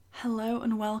Hello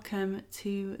and welcome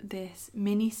to this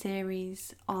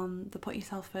mini-series on the Put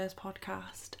Yourself First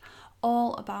podcast,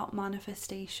 all about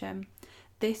manifestation.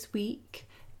 This week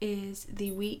is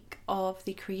the week of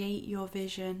the Create Your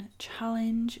Vision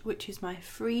Challenge, which is my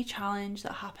free challenge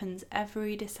that happens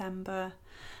every December.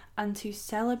 And to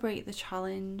celebrate the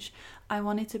challenge, I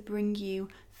wanted to bring you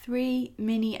 3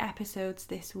 mini episodes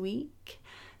this week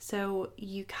so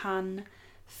you can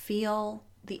feel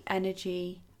the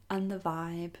energy and the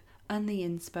vibe and the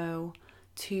inspo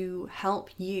to help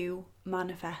you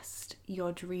manifest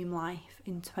your dream life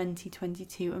in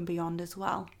 2022 and beyond as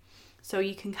well. So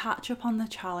you can catch up on the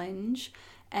challenge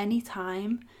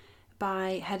anytime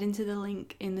by heading to the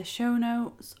link in the show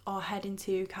notes or heading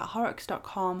to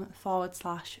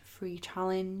kathorrocks.com/free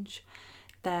challenge.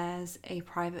 There's a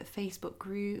private Facebook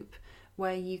group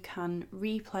where you can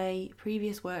replay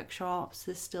previous workshops.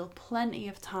 There's still plenty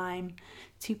of time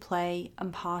to play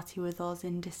and party with us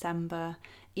in December,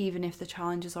 even if the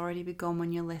challenge has already begun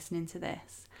when you're listening to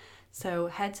this. So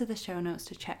head to the show notes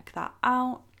to check that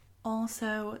out.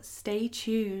 Also, stay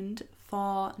tuned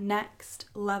for Next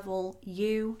Level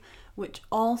You, which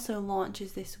also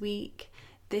launches this week.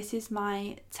 This is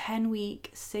my 10-week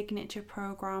signature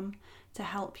program to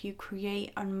help you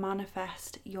create and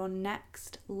manifest your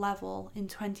next level in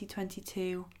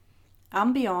 2022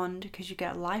 and beyond, because you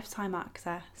get lifetime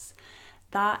access.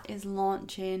 That is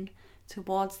launching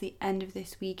towards the end of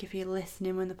this week if you're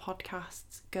listening when the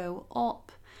podcasts go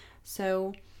up.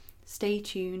 So stay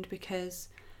tuned, because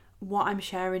what I'm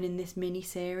sharing in this mini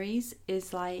series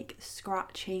is like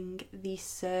scratching the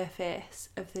surface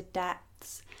of the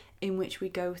depths in which we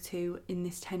go to in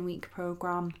this 10-week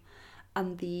program,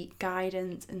 and the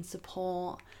guidance and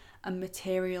support and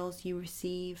materials you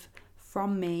receive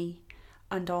from me,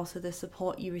 and also the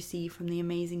support you receive from the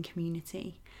amazing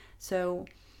community. So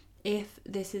if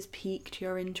this has piqued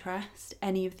your interest,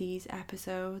 any of these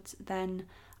episodes, then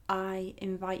I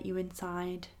invite you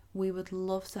inside. We would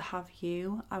love to have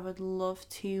you. I would love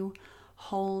to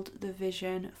hold the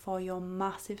vision for your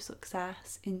massive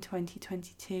success in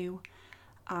 2022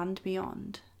 and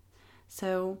beyond.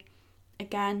 So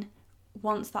again,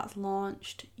 once that's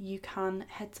launched, you can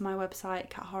head to my website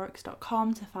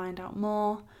kathorrocks.com to find out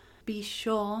more. Be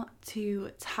sure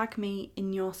to tag me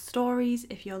in your stories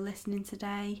if you're listening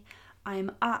today.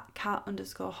 I'm at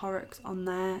kat_horrocks on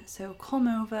there, so come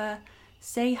over,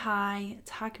 say hi,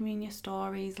 tag me in your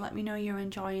stories, let me know you're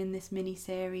enjoying this mini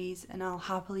series, and I'll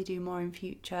happily do more in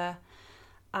future.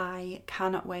 I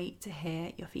cannot wait to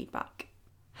hear your feedback.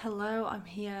 Hello, I'm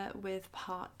here with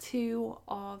part 2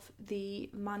 of the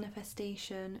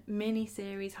manifestation mini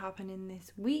series happening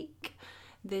this week.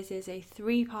 This is a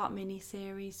 3-part mini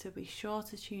series, so be sure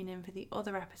to tune in for the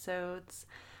other episodes.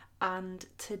 And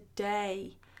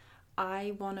today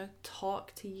I want to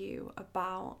talk to you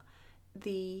about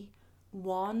the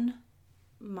one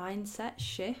mindset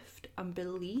shift and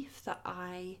belief that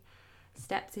I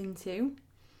stepped into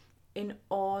in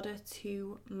order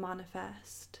to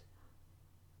manifest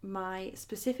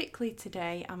specifically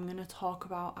today I'm going to talk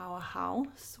about our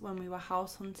house when we were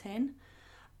house hunting,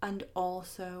 and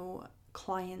also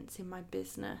clients in my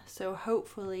business. So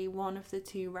hopefully one of the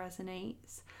two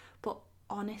resonates, but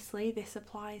honestly this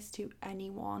applies to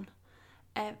anyone.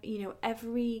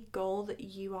 Every goal that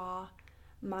you are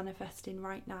manifesting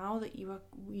right now, that you are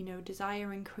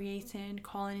desiring, creating,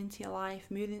 calling into your life,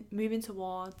 moving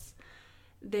towards,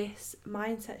 this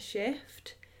mindset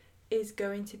shift is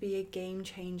going to be a game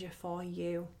changer for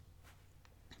you.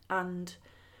 And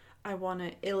I want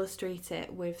to illustrate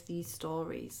it with these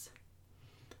stories.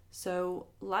 So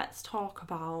let's talk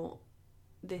about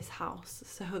this house.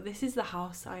 So this is the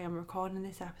house I am recording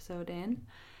this episode in.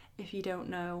 If you don't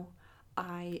know,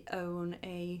 I own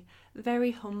a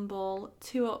very humble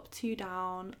 2 up, 2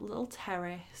 down little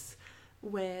terrace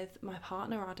with my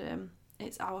partner Adam.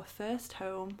 It's our first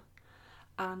home.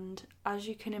 And as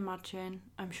you can imagine,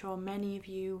 I'm sure many of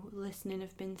you listening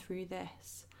have been through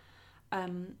this.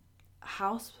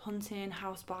 House hunting,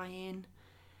 house buying,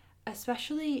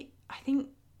 especially, I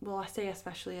say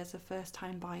especially as a first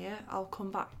time buyer. I'll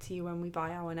come back to you when we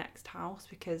buy our next house,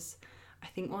 because I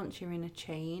think once you're in a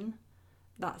chain,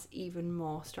 that's even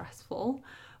more stressful.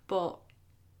 But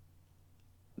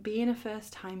being a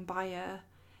first time buyer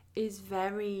is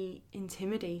very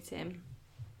intimidating,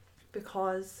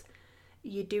 because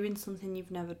you're doing something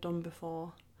you've never done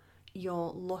before.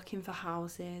 You're looking for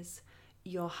houses,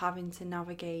 you're having to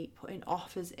navigate putting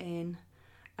offers in,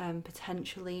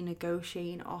 potentially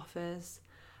negotiating offers,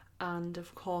 and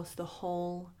of course the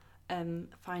whole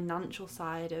financial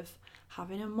side of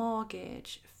having a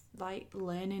mortgage, like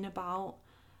learning about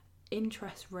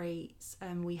interest rates,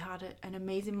 and we had an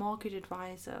amazing mortgage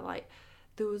advisor. Like,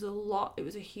 there was a lot. It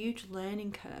was a huge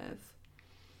learning curve,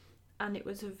 and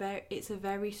it's a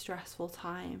very stressful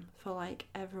time for like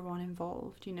everyone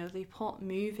involved. You know, they put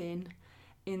moving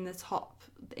in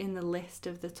the list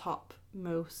of the top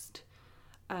most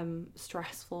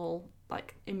stressful,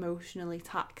 like emotionally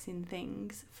taxing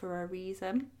things for a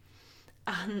reason.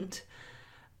 And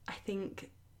I think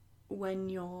when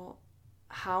you're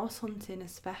house hunting,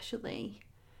 especially,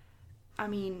 I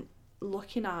mean,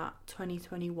 looking at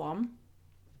 2021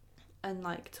 and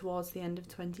like towards the end of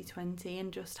 2020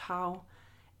 and just how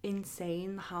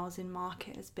insane the housing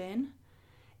market has been,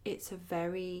 it's a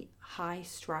very high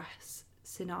stress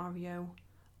scenario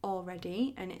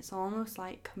already, and it's almost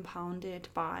like compounded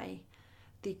by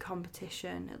the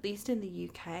competition, at least in the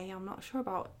UK. I'm not sure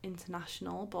about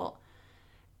international, but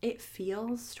it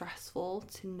feels stressful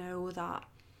to know that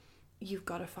you've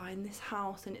got to find this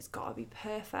house and it's got to be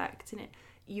perfect, and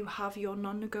you have your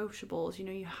non-negotiables, you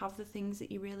know, you have the things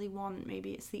that you really want.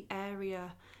 Maybe it's the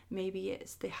area, maybe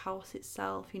it's the house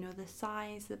itself, you know, the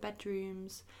size, the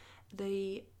bedrooms,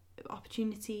 the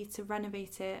opportunity to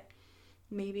renovate it.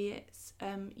 Maybe it's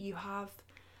you have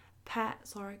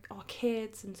pets or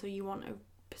kids, and so you want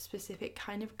a specific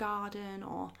kind of garden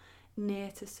or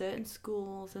near to certain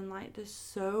schools, and like there's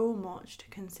so much to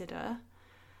consider,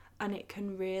 and it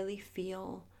can really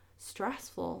feel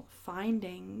stressful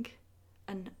finding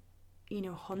and, you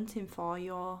know, hunting for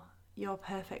your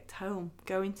perfect home,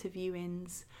 going to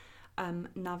viewings,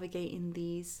 navigating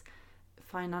these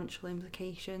financial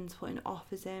implications, putting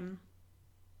offers in.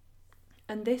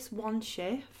 And this one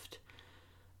shift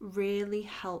really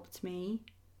helped me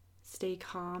stay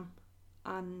calm,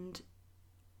 and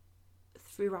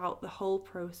throughout the whole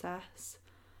process,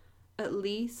 at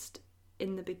least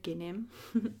in the beginning,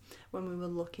 when we were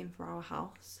looking for our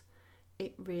house,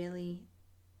 it really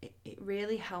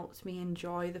helped me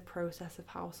enjoy the process of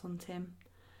house hunting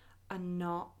and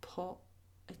not put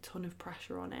a ton of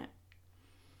pressure on it.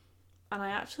 And I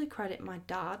actually credit my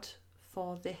dad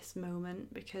for this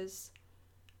moment, because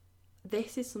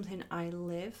this is something I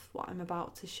live, what I'm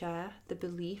about to share, the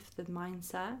belief, the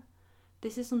mindset.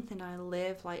 This is something I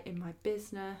live, like in my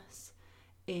business,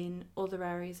 in other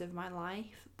areas of my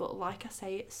life. But like I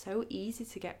say, it's so easy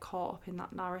to get caught up in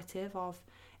that narrative of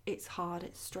it's hard,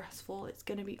 it's stressful, it's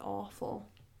going to be awful.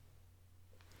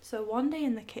 So one day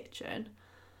in the kitchen,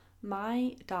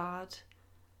 my dad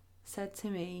said to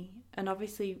me, and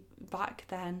obviously back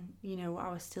then, you know,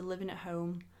 I was still living at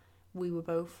home.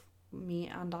 Me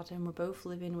and Adam were both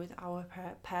living with our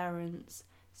parents,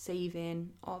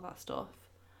 saving, all that stuff.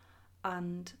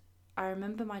 And I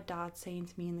remember my dad saying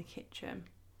to me in the kitchen,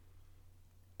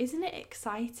 "Isn't it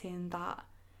exciting that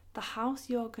the house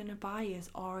you're going to buy is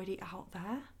already out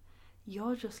there?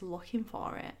 You're just looking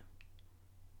for it."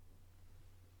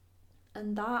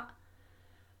 And that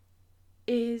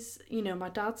is, you know, my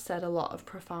dad said a lot of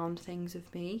profound things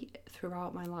of me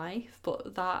throughout my life,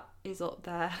 but that is up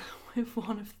there with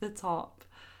one of the top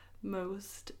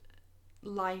most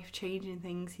life-changing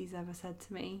things he's ever said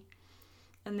to me.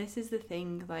 And this is the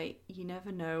thing, like, you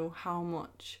never know how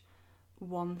much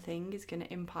one thing is going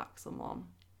to impact someone,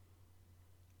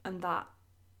 and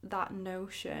that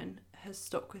notion has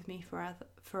stuck with me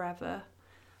forever,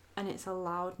 and it's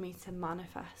allowed me to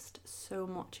manifest so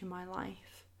much in my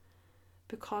life,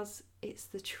 because it's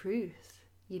the truth.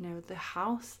 You know, the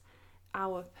house,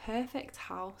 our perfect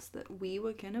house that we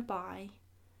were going to buy,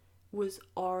 was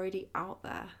already out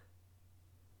there.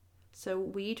 So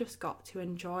we just got to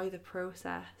enjoy the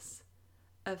process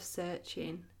of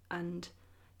searching and,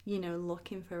 you know,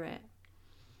 looking for it.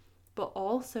 But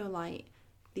also, like,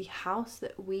 the house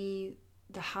that we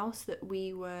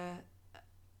were,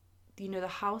 you know, the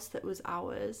house that was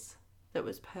ours, that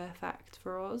was perfect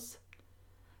for us,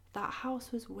 that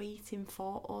house was waiting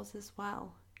for us as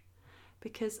well.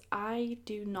 Because I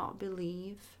do not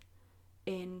believe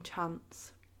in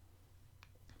chance.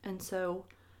 And so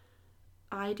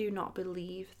I do not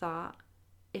believe that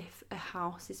if a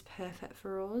house is perfect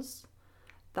for us,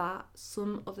 that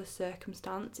some other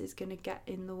circumstance is going to get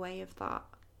in the way of that.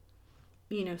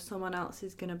 You know, someone else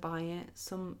is going to buy it, it's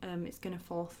going to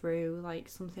fall through, like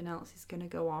something else is going to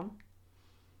go on.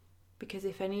 Because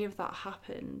if any of that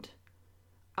happened,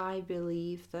 I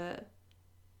believe that,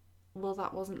 well,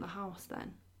 that wasn't the house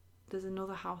then. There's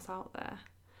another house out there.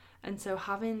 And so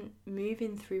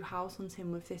moving through house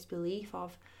hunting with this belief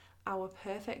of our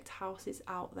perfect house is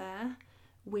out there,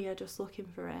 we are just looking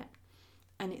for it,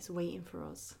 and it's waiting for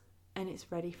us, and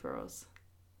it's ready for us.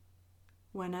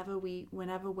 Whenever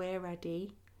we're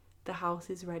ready, the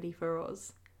house is ready for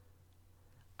us.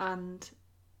 And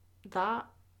that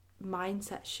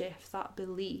mindset shift, that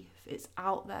belief, it's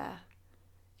out there,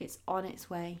 it's on its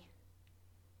way,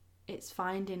 it's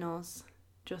finding us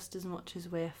just as much as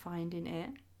we're finding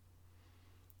it,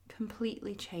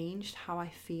 completely changed how I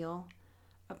feel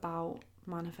about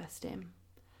manifesting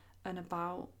and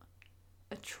about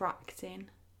attracting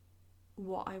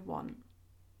what I want.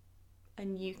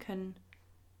 And you can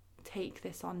take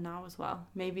this on now as well.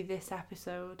 Maybe this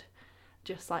episode,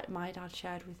 just like my dad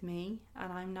shared with me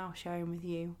and I'm now sharing with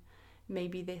you,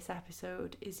 maybe this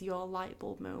episode is your light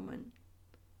bulb moment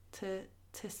to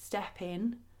step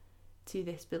in to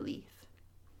this belief.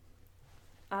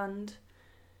 And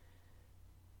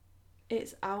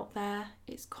it's out there,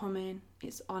 it's coming,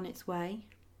 it's on its way.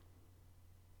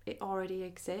 It already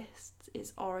exists,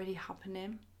 it's already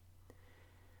happening.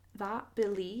 That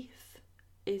belief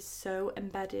is so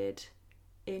embedded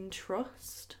in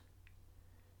trust,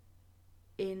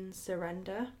 in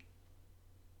surrender,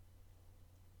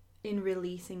 in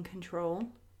releasing control.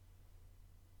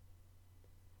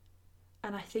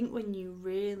 And I think when you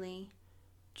really,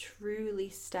 truly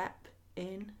step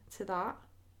into that,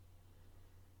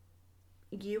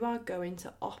 you are going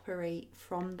to operate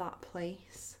from that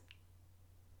place.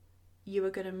 You are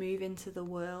going to move into the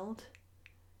world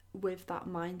with that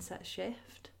mindset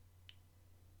shift.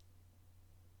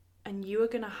 And you are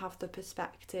going to have the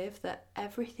perspective that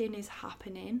everything is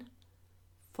happening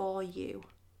for you.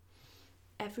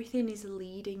 Everything is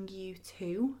leading you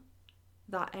to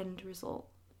that end result,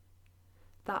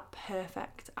 that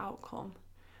perfect outcome,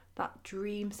 that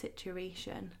dream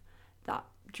situation, that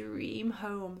dream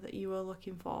home that you are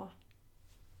looking for.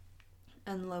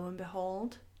 And lo and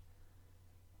behold,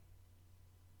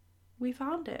 we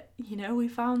found it. We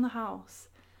found the house,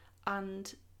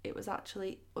 and it was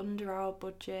actually under our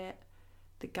budget.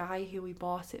 The guy who we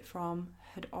bought it from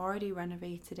had already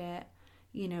renovated it.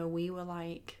 We were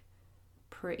like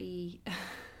pretty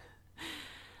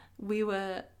we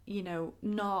were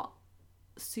not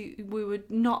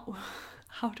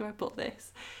how do I put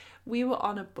this, we were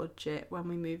on a budget when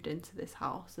we moved into this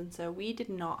house, and so we did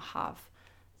not have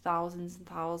thousands and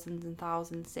thousands and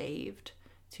thousands saved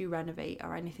to renovate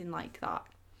or anything like that.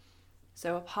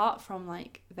 So apart from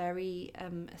like very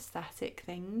aesthetic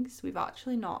things, we've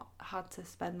actually not had to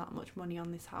spend that much money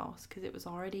on this house because it was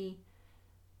already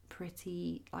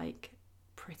pretty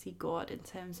good in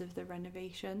terms of the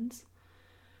renovations.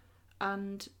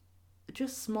 And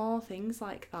just small things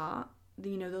like that,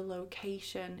 the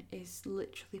location is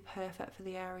literally perfect for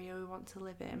the area we want to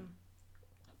live in.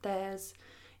 There's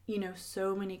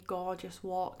so many gorgeous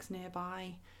walks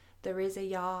nearby. There is a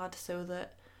yard, so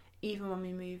that even when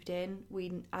we moved in,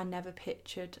 I never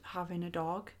pictured having a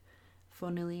dog,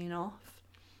 funnily enough.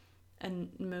 And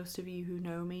most of you who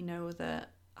know me know that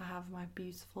I have my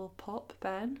beautiful pup,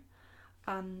 Ben.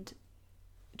 And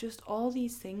just all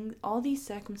these things, all these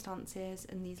circumstances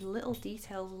and these little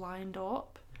details lined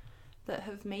up that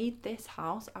have made this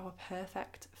house our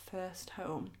perfect first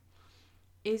home.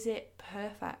 Is it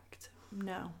perfect?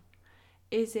 No.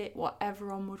 Is it what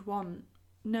everyone would want?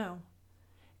 No.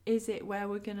 Is it where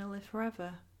we're going to live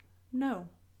forever? No.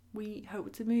 We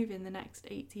hope to move in the next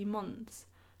 18 months.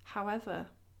 However,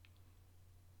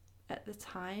 at the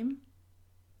time,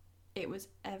 it was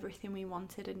everything we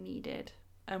wanted and needed,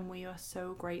 and we are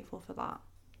so grateful for that.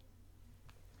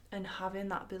 And having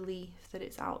that belief that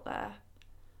it's out there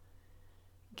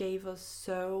gave us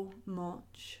so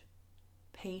much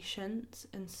patience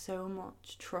and so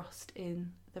much trust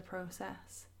in the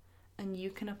process. And you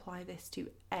can apply this to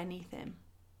anything.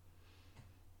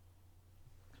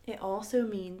 It also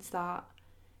means that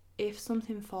if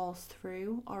something falls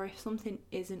through or if something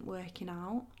isn't working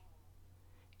out,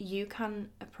 you can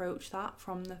approach that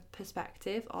from the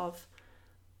perspective of,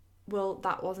 well,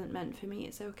 that wasn't meant for me,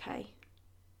 it's okay.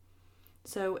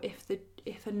 So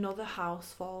if another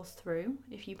house falls through,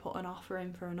 if you put an offer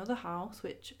in for another house,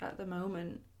 which at the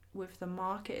moment with the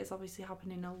market is obviously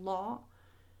happening a lot,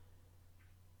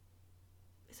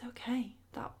 it's okay.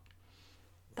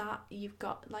 That you've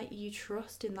got, you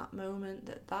trust in that moment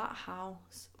that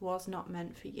house was not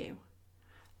meant for you.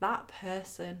 That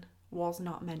person was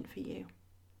not meant for you.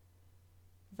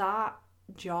 That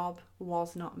job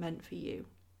was not meant for you.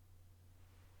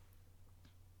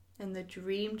 And the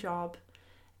dream job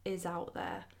is out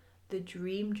there. The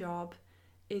dream job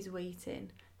is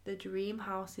waiting. The dream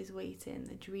house is waiting.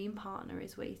 The dream partner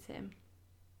is waiting.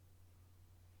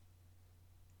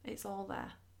 It's all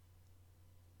there.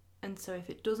 And so if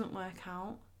it doesn't work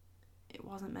out, it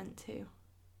wasn't meant to,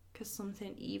 because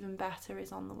something even better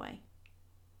is on the way.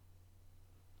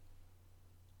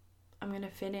 I'm going to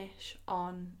finish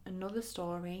on another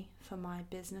story for my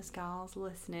business gals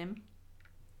listening,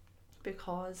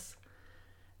 because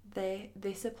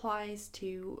this applies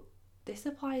to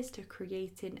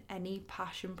creating any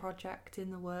passion project in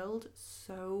the world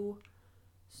so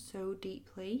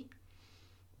deeply.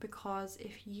 Because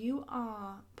if you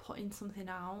are putting something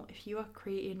out, if you are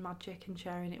creating magic and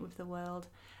sharing it with the world,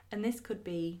 and this could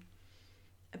be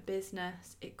a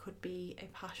business, it could be a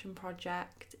passion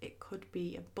project, it could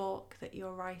be a book that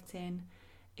you're writing,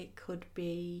 it could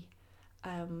be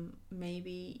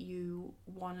maybe you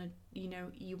want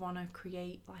to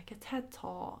create like a TED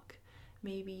talk,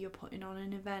 maybe you're putting on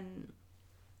an event.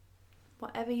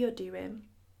 Whatever you're doing,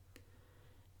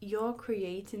 you're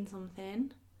creating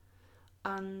something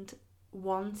and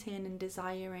wanting and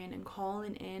desiring and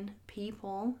calling in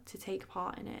people to take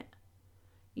part in it.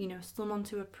 Someone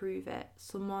to approve it,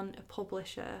 someone, a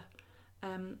publisher,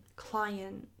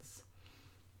 clients,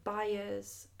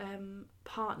 buyers,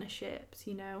 partnerships,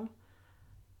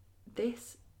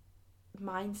 This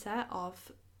mindset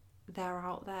of they're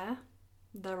out there,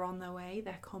 they're on their way,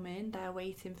 they're coming, they're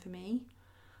waiting for me,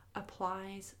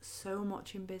 applies so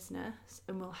much in business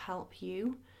and will help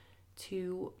you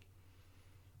to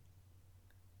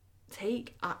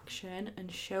take action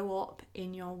and show up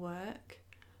in your work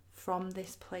from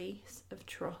this place of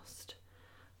trust.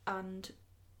 And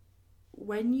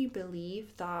when you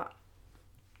believe that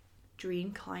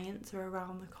dream clients are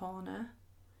around the corner,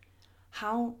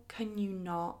 how can you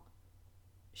not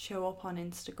show up on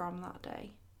Instagram that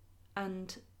day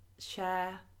and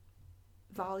share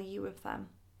value with them?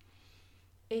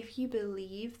 If you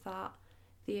believe that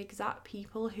the exact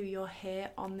people who you're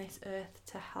here on this earth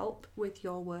to help with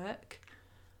your work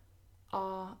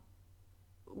are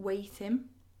waiting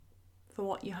for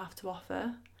what you have to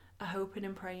offer, are hoping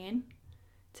and praying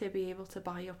to be able to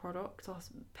buy your product or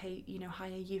pay,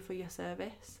 hire you for your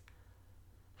service,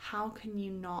 how can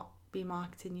you not be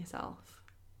marketing yourself?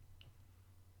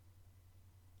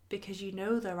 Because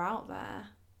they're out there,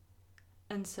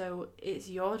 and so it's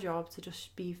your job to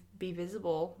just be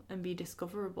visible and be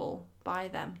discoverable by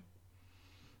them.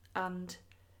 And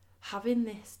having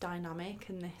this dynamic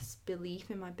and this belief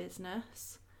in my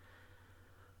business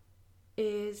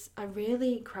I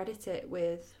really credit it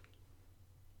with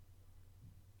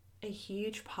a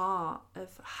huge part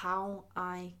of how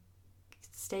I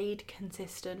stayed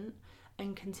consistent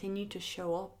and continued to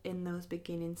show up in those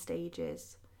beginning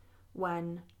stages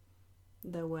when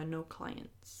there were no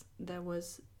clients. There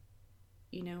was,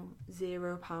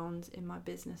 £0 in my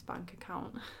business bank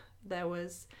account. There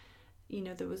was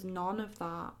none of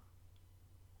that.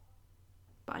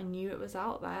 But I knew it was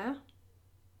out there.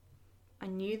 I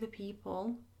knew the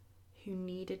people who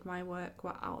needed my work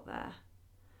were out there.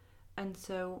 And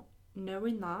so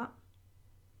knowing that,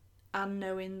 and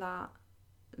knowing that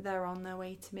they're on their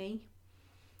way to me,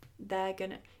 they're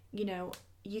gonna,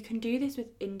 you can do this with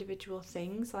individual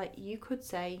things. Like you could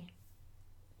say,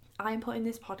 I'm putting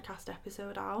this podcast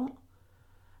episode out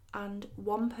and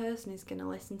one person is going to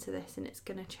listen to this and it's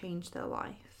going to change their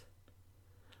life.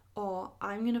 Or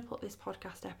I'm going to put this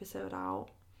podcast episode out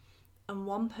and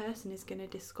one person is going to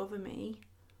discover me,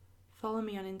 follow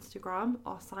me on Instagram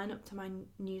or sign up to my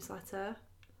newsletter,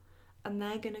 and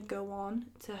they're going to go on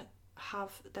to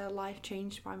have their life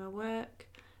changed by my work.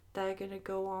 They're going to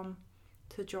go on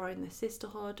to join the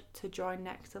sisterhood, to join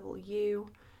Next Level You,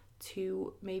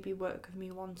 to maybe work with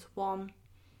me one-to-one.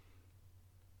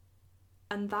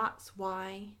 And that's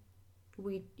why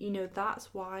we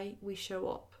show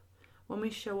up. When we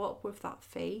show up with that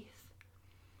faith,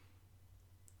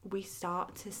 we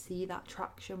start to see that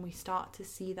traction, we start to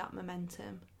see that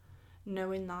momentum,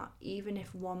 knowing that even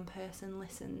if one person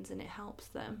listens and it helps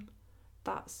them,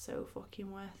 that's so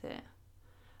fucking worth it.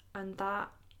 And that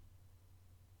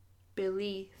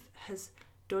belief has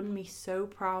done me so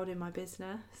proud in my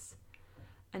business.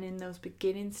 And in those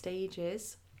beginning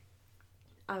stages,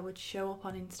 I would show up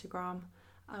on Instagram,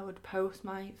 I would post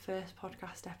my first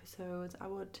podcast episodes, I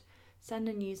would send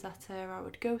a newsletter, I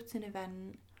would go to an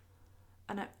event,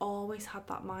 and I always had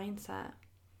that mindset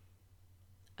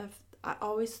of, I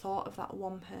always thought of that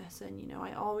one person,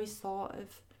 I always thought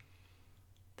of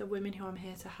the women who I'm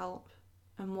here to help,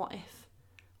 and what if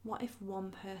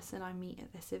one person I meet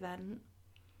at this event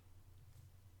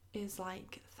is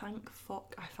like, thank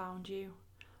fuck I found you.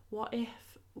 What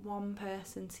if one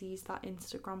person sees that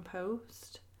Instagram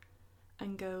post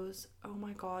and goes, oh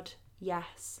my god,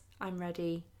 yes, I'm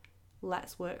ready,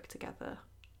 let's work together.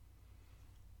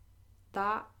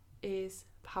 That is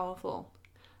powerful.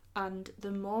 And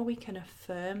the more we can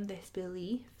affirm this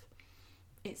belief,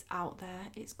 it's out there,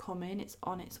 it's coming, it's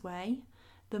on its way,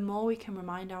 the more we can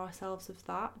remind ourselves of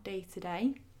that day to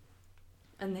day,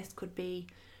 and this could be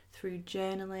through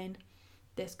journaling,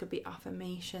 this could be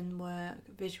affirmation work,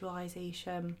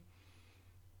 visualization,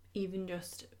 even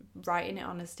just writing it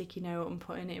on a sticky note and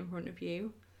putting it in front of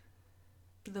you,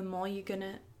 the more you're going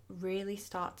to really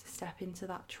start to step into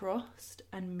that trust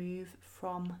and move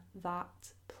from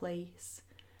that place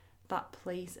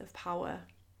of power.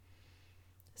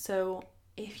 So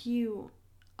if you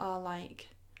are like,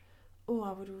 oh,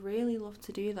 I would really love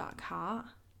to do that, Kat,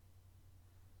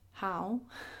 how?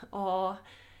 Or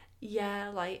yeah,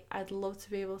 like I'd love to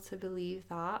be able to believe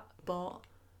that, but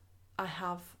I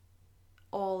have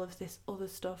all of this other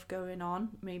stuff going on,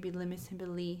 maybe limiting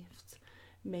beliefs,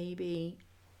 maybe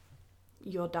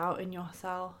you're doubting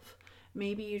yourself,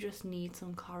 maybe you just need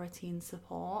some clarity and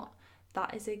support.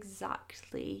 That is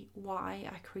exactly why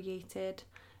I created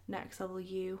Next Level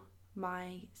You,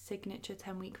 my signature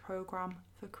 10-week program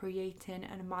for creating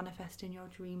and manifesting your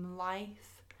dream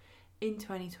life in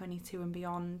 2022 and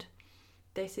beyond.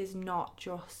 This is not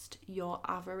just your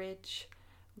average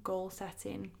goal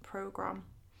setting program.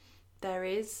 There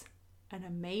is an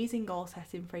amazing goal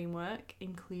setting framework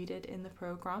included in the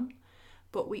program,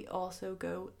 but we also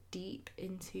go deep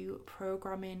into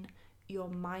programming your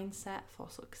mindset for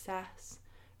success,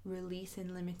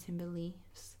 releasing limiting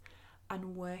beliefs,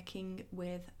 and working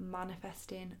with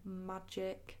manifesting,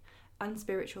 magic, and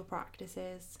spiritual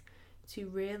practices to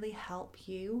really help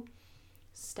you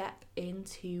step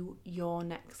into your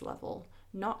next level,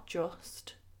 not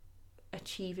just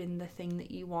achieving the thing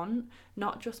that you want,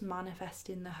 not just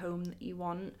manifesting the home that you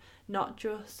want, not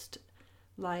just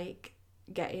like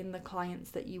getting the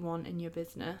clients that you want in your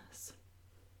business,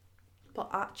 but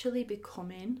actually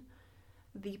becoming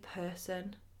the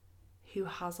person who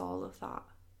has all of that.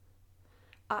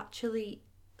 Actually,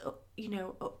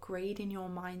 upgrading your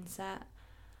mindset,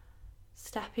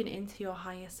 stepping into your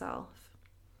higher self,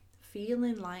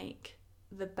 feeling like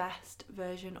the best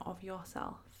version of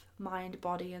yourself, mind,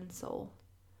 body and soul,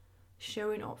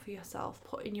 showing up for yourself,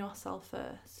 putting yourself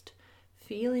first,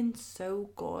 feeling so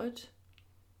good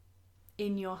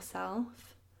in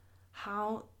yourself.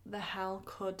 How the hell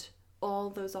could all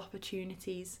those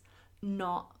opportunities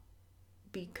not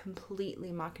be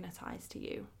completely magnetized to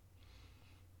you?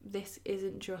 This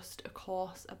isn't just a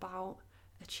course about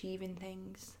achieving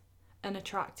things and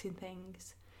attracting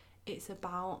things. It's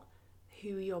about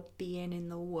who you're being in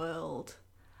the world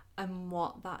and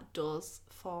what that does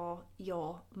for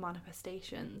your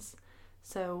manifestations.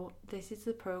 So this is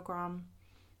the program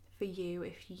for you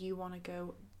if you want to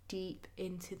go deep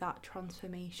into that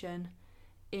transformation,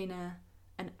 inner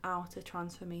and outer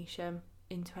transformation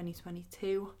in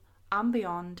 2022 and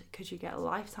beyond, because you get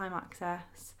lifetime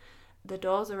access. The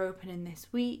doors are opening this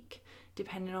week.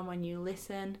 Depending on when you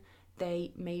listen,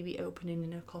 they may be opening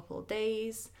in a couple of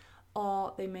days,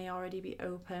 or they may already be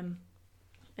open,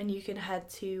 and you can head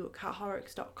to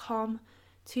kathorrocks.com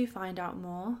to find out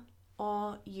more,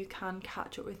 or you can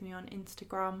catch up with me on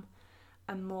Instagram.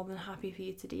 I'm more than happy for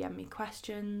you to DM me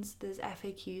questions. There's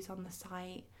FAQs on the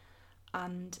site,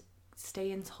 and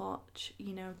stay in touch,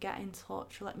 get in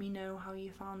touch, let me know how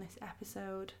you found this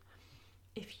episode.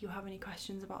 If you have any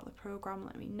questions about the program,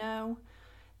 let me know.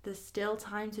 There's still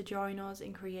time to join us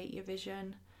and create your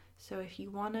vision. So if you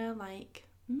wanna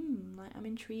I'm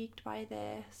intrigued by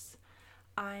this,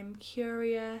 I'm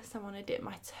curious, I want to dip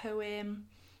my toe in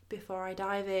before I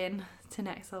dive in to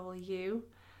Next Level You,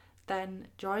 then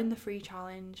join the free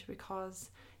challenge, because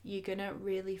you're gonna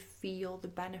really feel the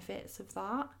benefits of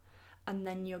that, and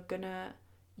then you're gonna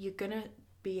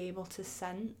be able to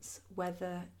sense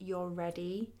whether you're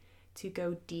ready to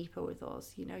go deeper with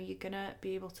us. You're gonna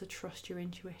be able to trust your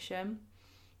intuition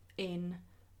in,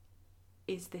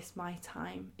 is this my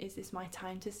time? Is this my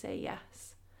time to say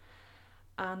yes?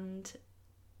 And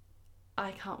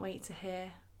I can't wait to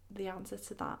hear the answer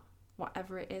to that,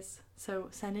 whatever it is. So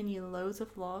sending you loads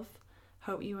of love.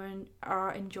 Hope you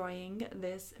are enjoying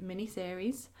this mini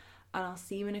series, and I'll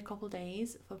see you in a couple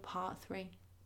days for part 3.